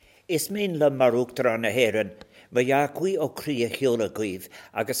Is mín le mar Uachtarán na hÉireann, ma jaagui ó crí a cheola gaibh,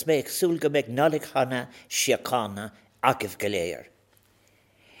 agus méid súlga méid Nollag chana siacána agah goléir.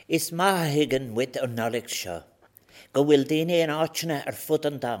 Is huigínn wit an Nollag seo, go bhfuil daine an áitina fud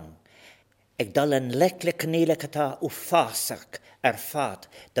an dam, ag dal an lecle canílacha atá fásach fad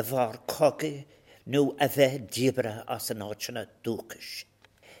de bhar cogu nó a bheith dibre as an áitina dúchas.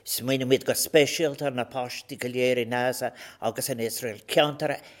 Smaoine mid go speisialta na páistí go léir in Áras agus in Israel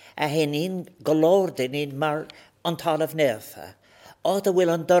ceantar a héanaín go lór daoine mar an talamh neamha. Áta bhfuil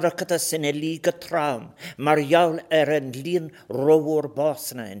an dorachata sin a lí go trám mar jaall an líon rómhór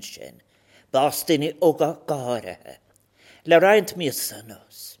básna in sin. Bás daoine óga gáirithe. Le roinnt míosa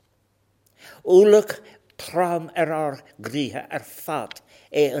nos. Úlach trám gríthe fad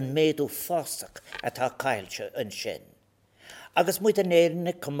an méadú fásach atá cailse an sin. Agus muid an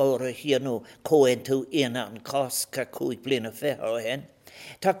éirne commóra híanú cóin tú ina an cásca 5 bliana fethe hen,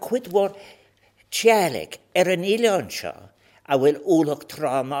 tá cuidhór tealaigh an íleán seo a bhfuil úlach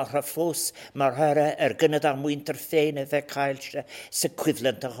trám a fós mar thara gynad an muinter féin a bheith cailse sa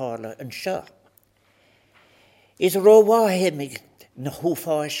cuimhlint a hála an seo. Is róháimig na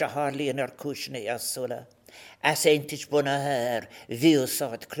húfáis a hálíon cúisina asúla, as eintis buna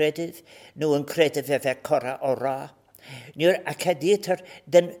bhíosáid creidih nó an creidih a bheith cora ó rá. Nuair a cadítar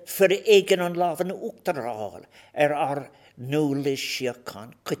den for éigen an láhan Uachtarán ar núla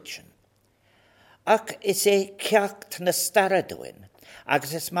siacán cuitsin. Ach is ceacht na staradúin,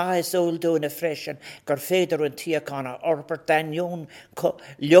 agus is is óldúin a freisin gur féidir an tíacána orbert dainún co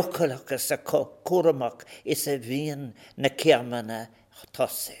leochalachas a co curamach is a bhíon na ceamana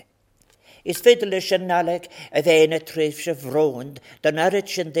tosa. Is féidir leis an Nollag a bhéna tréimh se bhrónd don arid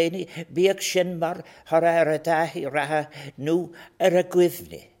sin déine bíag sin mar thar a daithí ratha nó a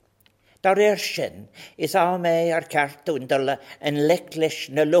gcuimhne. Dar sin is mé ceartún dul an lec leis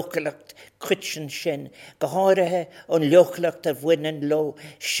na localacht cuitsin sin go háirithe an leocalacht a bhainean lo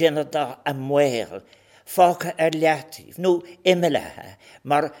sinada a mhail, fácha leatíh nó imimethe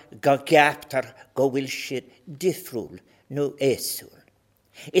mar go geaptar go bhfuil siad difriúil nó éasúil.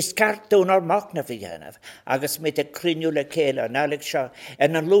 Is cartún machna bhíanamh, agus mit a criniú le céile an Nollag seo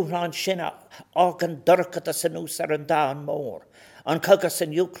an lúthán sinna ágan dorchata san ús an dáin mór, an cogas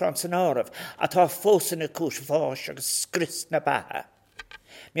an Uachtarán san áramh atá fósan na cúis bháis agus scris na bathe.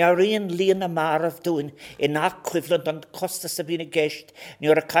 Mi a rion líon na marmh dúin in cuimhlant an costa sa bhína gceist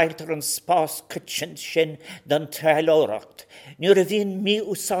nuair a cailtar an spás cuitsin sin don Teachtaireacht, nuair a bhíon mí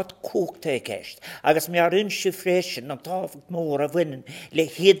úsáid cúchta gceist, agus mi a rion si freisin an tábhacht mór a bhainean le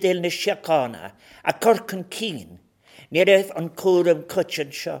héadéil na siacána a corcan cín. Ní raibh an cúram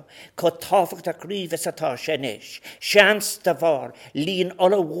cuitsin seo có tábhacht a gríomhas atá sin is, seans de bhar líon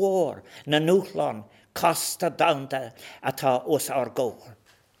ola mhór na núchláin casta damda atá os ggóir.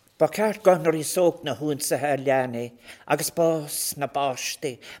 Ba ceart ganar í sóg na húnsathe leanaí agus bás na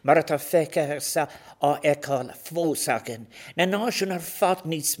báistí mar atá feicethe sa á eáil fósagan na náisiún fad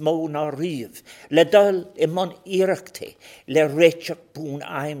níos mó ná riamh le dul I man iireachtaí le réiteach bún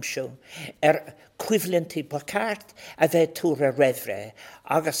aimseo cuimhlintí ba ceart a bheith túra réimhre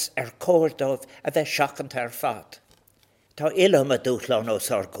agus córdómh a bheith seachanta fad. Tá ilm a dúchláin os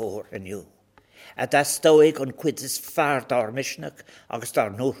ggóir aniu. A da stóig an cuid is fear dar misneach agus dar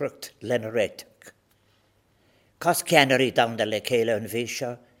núthracht lena réiteach. Cos ceannarí damda le céile an bhí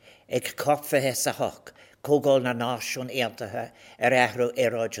seo ag corfathe sa hoc, cógáil na náisiún éantathe aithriú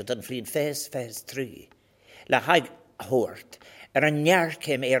éráide don bhríon fés trí. Le haig thuairt an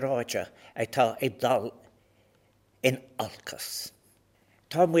nearcéim éráide ag tá ag dal in alcas.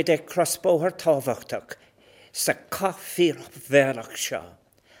 Tá muid ag crossbóthar tábhachtach sa caithfír bhealach seo.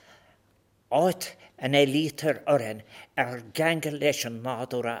 Áit an lítar oren ganga leis an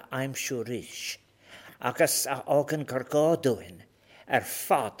mádóra aimsú ríis, agus a ágan gur gádúin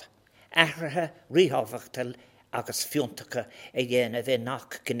fad ahrathe ríthbhachtal agus fiúntacha a dhéanamh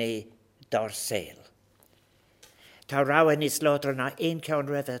nach gné dar saoil. Tá ráhan is láidir na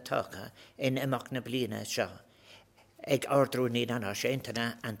ceann raibh tucha in imach na bliana seo, ag ardrúní na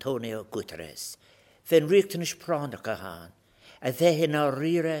séintena Antonio Guterres. Bhín riachtanis pránach a háin, a bheithin á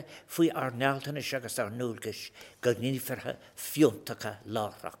rire faoi nealtanis agus núlgas go níomhartha fiúntacha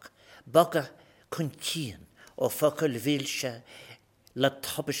lárach. Baga chun cían ó focail bhíilse le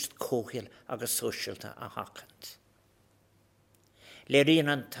tabist cóghail agus sóisialta a hacant. Le rion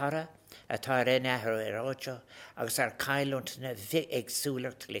an tara atá éithre áide agus cailúnt na bheith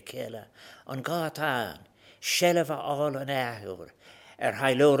agsúlacht le céile an gátáin sellh áil an éithúr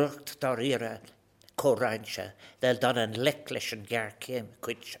heilóireacht dar ire córáinse del dan an lec leis an ghearcéim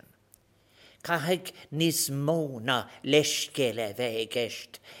cuitsin. Caithfidh níos mó na leiscéile bheith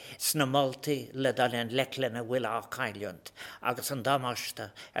gceist sna moltaí le dalinn leclanna bhfuil á caiiliúnt agus an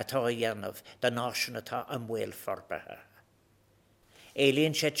damáiste atá dhéanamh den náisiún atá an bhfuil forbethe.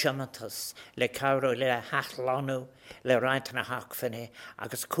 Élíonn sé tiomatas le cabhrú le hathlánú le roinnt na hacfanna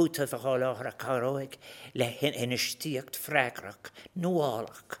agus cúta bheáláthar a cabhróig le hinistíocht freigrach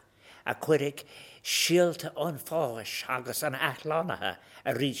nuálach a chuirigh síalta an fáis agus an athlánathe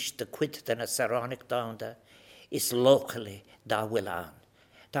a ríis de cuid den na saránach dáanda is locally dá bhfuil an.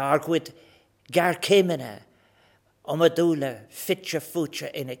 Tá arghuid gar céimine a dúla fitse fúte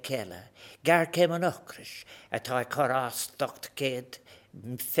ina céile, gar céim ochris atá chorás 8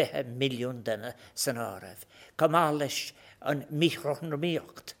 milliún duna san áibh, Camális an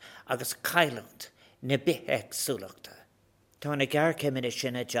míocht agus caiileant na bithe súlachta. Tá na gar céimine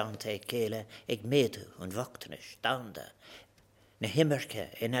sinna deanta céile ag méadú an bhachtanis dáanda, na himmerce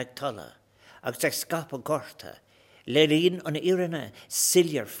in ag tala, agus ag scapa gorta, le líon an iarna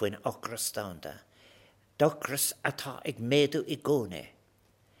sillar faoin ochras dáanda. Docras atá ag méadú I gcónaí.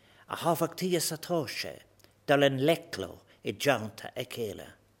 A hábhachtaíos atá sé, dal an lecló I deanta ag céile.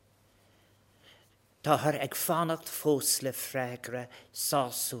 Tá thar ag fannacht fós le freigra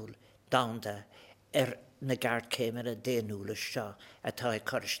sásúil dáanda na gar céimine déanúla seo atá ag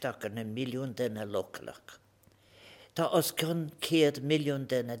choristeach ar na milliún duine localach. Tá os gon 100 milliún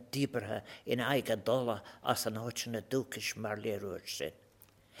duine díbartha in aige dóla as an áitina dúchas mar léirúir sin.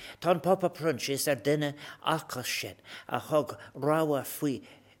 Tá an papa prunchis duine achas sin a thug ráha faoi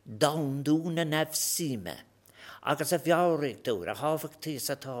dándúna nefhsíme, agus a bheabhraigh dúr a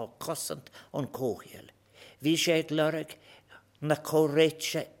hábhachtaíos atá cosant an cóhéal. Bhí sé ag lorg na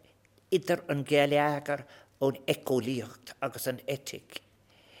córéite idir an ggéalagar ón ecolíocht agus an etic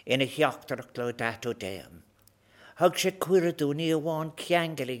ina Uachtarach le dató déam. Thug sé cuireadúní amháin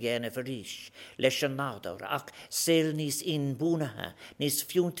ceangail dhéanamh a ríis leis an nádóir ach saoil níos inbúnathe, níos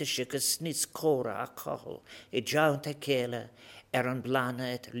fiúntaise agus níos córa a cathal I deanta céile ar an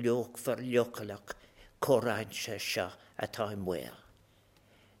blánaid leochfar leocalach córáinse seo atá I mhaol.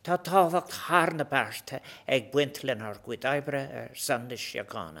 Tá tábhacht thar na bearta ag buint le arghuid oibre ar sanna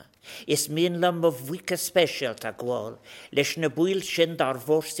seagána. Is míon le mo bhuicha speisialt a gháil leis na buil sin dar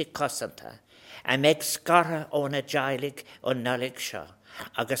bhórsaí cosanta, a meid scarra óna dealaigh an Nollag seo,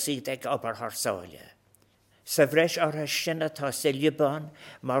 agus iad ag obair thsáile. Sa bhreis ortha sin atá sa Libán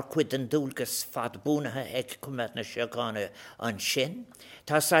mar cuid an dúlgus fad búnathe ag cumad na seagána an sin,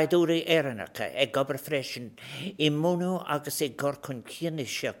 tá saidúraí éannacha ag obair freisin I múnú agus ag gur chun cíanna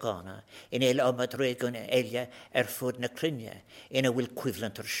seagána in éile amad réigean eile ar fud na crinne ina bhfuil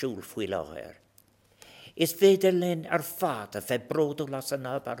cuimhlantar siúl faoi láthir. Is féidir linn ar fad a bheith bródú las an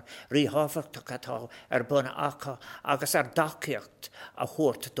abar ríhabhachtach atá ar buna acha agus ar daciacht a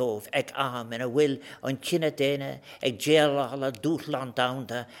thuairt dómh ag am ina bhfuil an cinenne déine ag déalála dúthlan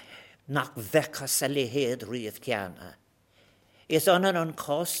dáanda nach bhecha sa léhéad riamh ceanna. Is anan an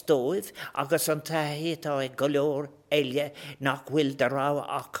cás dóibh agus an taithí tá ag go leor eile nach bhfuil de rá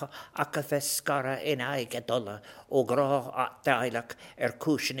acha a bheith scara in aige dola ó grá a daileach ar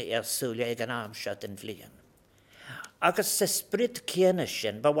cúisina éasúla ag an amse den bhliain. Agus sa sprid céanna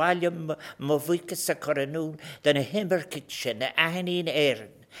sin ba bhhaile mo bhuichas sa choranún den na himmercic sin na aithnín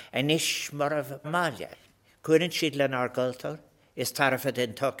éireann a níos mar a máile. Cuireann siad le argaltar, is tarfa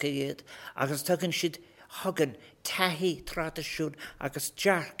den tucaíad, agus tugann siad hagan taithí tradiisiún agus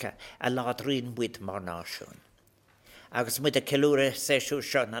dearcha a ládríonn muid mar náisiún. Agus muid a ceúra séisiú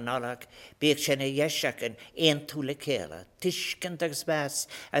seo na Nollag, bíag sin na dhéiseachan éon túla céile, tuiscint agus bheas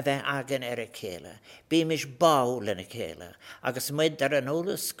a bheith agan ar a céile, bíimiis báil na céile, agus muid ar an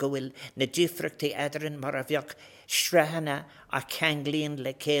ólas go bhfuil na ddífreachtaí éidirinn mar a bheoh srehanna a ceanglíonn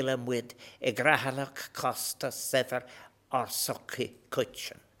le céile muid ag rathalach costa sefar ar sochaí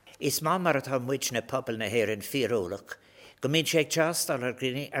cuitsin. Is má mar atá muid na pobl na héireann fíorólach, go mín sé ag teastal ar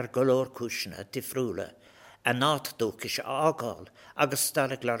gríní ar golóir cúisina difriúla, a nátdóchas ágáil agus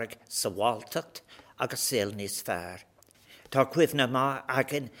stalag lorg sa bháltacht agus saoil níos fearr. Tá cuimh na má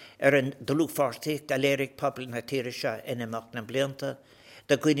agan ar an dlúfartaí de léirigh pobl na tíire seo inimach na blianta,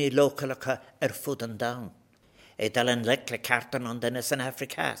 de gcuine localacha ar fud an dam. Dal an le cartan an duine san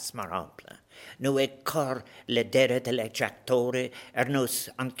Africás mar ampla. Nu ag cor le deire de le Teachtaireacht ar nus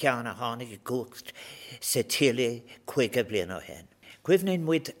an ceanna tháinig gúcht sa tíle 5 bliain ó hen. Cuimhnainn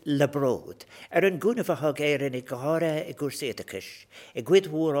muid le bród ar an gúnamh a thug éireann I gcóra I gúrsaíteachas, I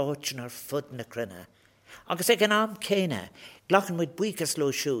gcuid mhór áitin ar fud na crunne. Agus ag an am céine, glachan muid buchas lo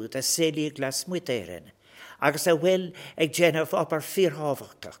siúd a saolaí glas muid éireann, agus a bhfuil ag déanamh op ar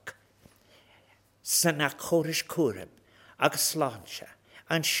fíorthábhachtach. San na chóris cuaram agus sláinse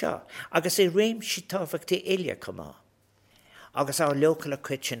an seo, agus I réim si táfachtaí éile cumá. Agus á local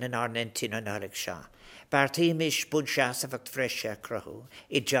kitchen in Argentina Nollag seo. Bartí mis bun seasafacht freise crothú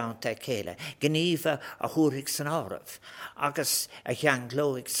I Janta céile, gníomha a thuúraigh san áramh, agus a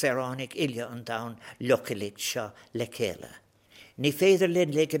cheanglóigh seránig ile an dain localig seo le céile. Ní féidir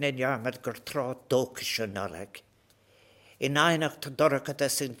linn ligan in jarmad gur trá dóchas an Nollag. In ainacht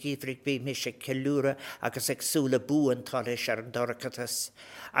dorchatas an gíomhrig bí mis ceúra agus ag súla búan talis ar an dorchatas,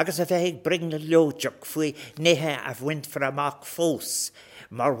 agus a bheith bring na lóideach faoi nithe a bhaint for amach fós,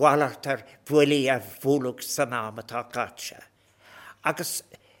 mar bhallart ar bhuilí a bhúlug san ámatá gatse. Agus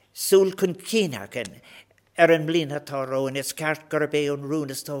súl chun cíneagan ar an mlín atá róin is ceart gur bé an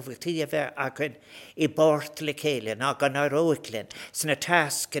rúnas tómhachtí a bheith agan I bort le céilin ag an aróiclin sna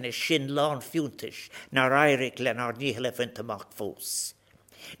tascan is sin lán fiúntais na airig len ar níhile bhaint amach fós.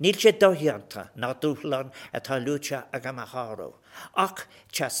 Níl sé dóhianta ná dúchlan atá lúte ag am a háró, ach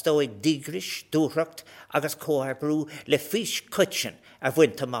teastóigh dígris, dúthracht agus cóharbrú le fís cutsin a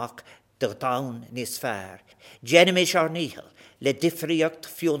bhaint amach do dain níos fearr. Jeanimis ar níhil le difriocht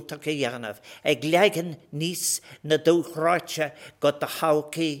fiúntach a dhéanamh ag leagan níos na dúchráite go do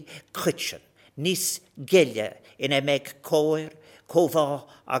hawcaí cutsin, níos geile ina meid cóir, cóbhá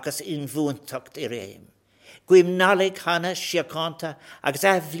agus inmhúntacht I réim. Guim Nollag hana siacánta agus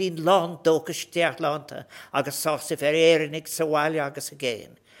bhlín lán dóchas teachlánta agus sásif éireannig sa bhaile agus a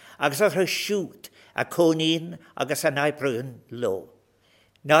géin, agus ar siút a cónín agus a naibrún lo.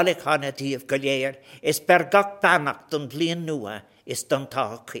 Nollag hana díobh go léir is bergach bannacht don blian nua is don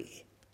táchaí.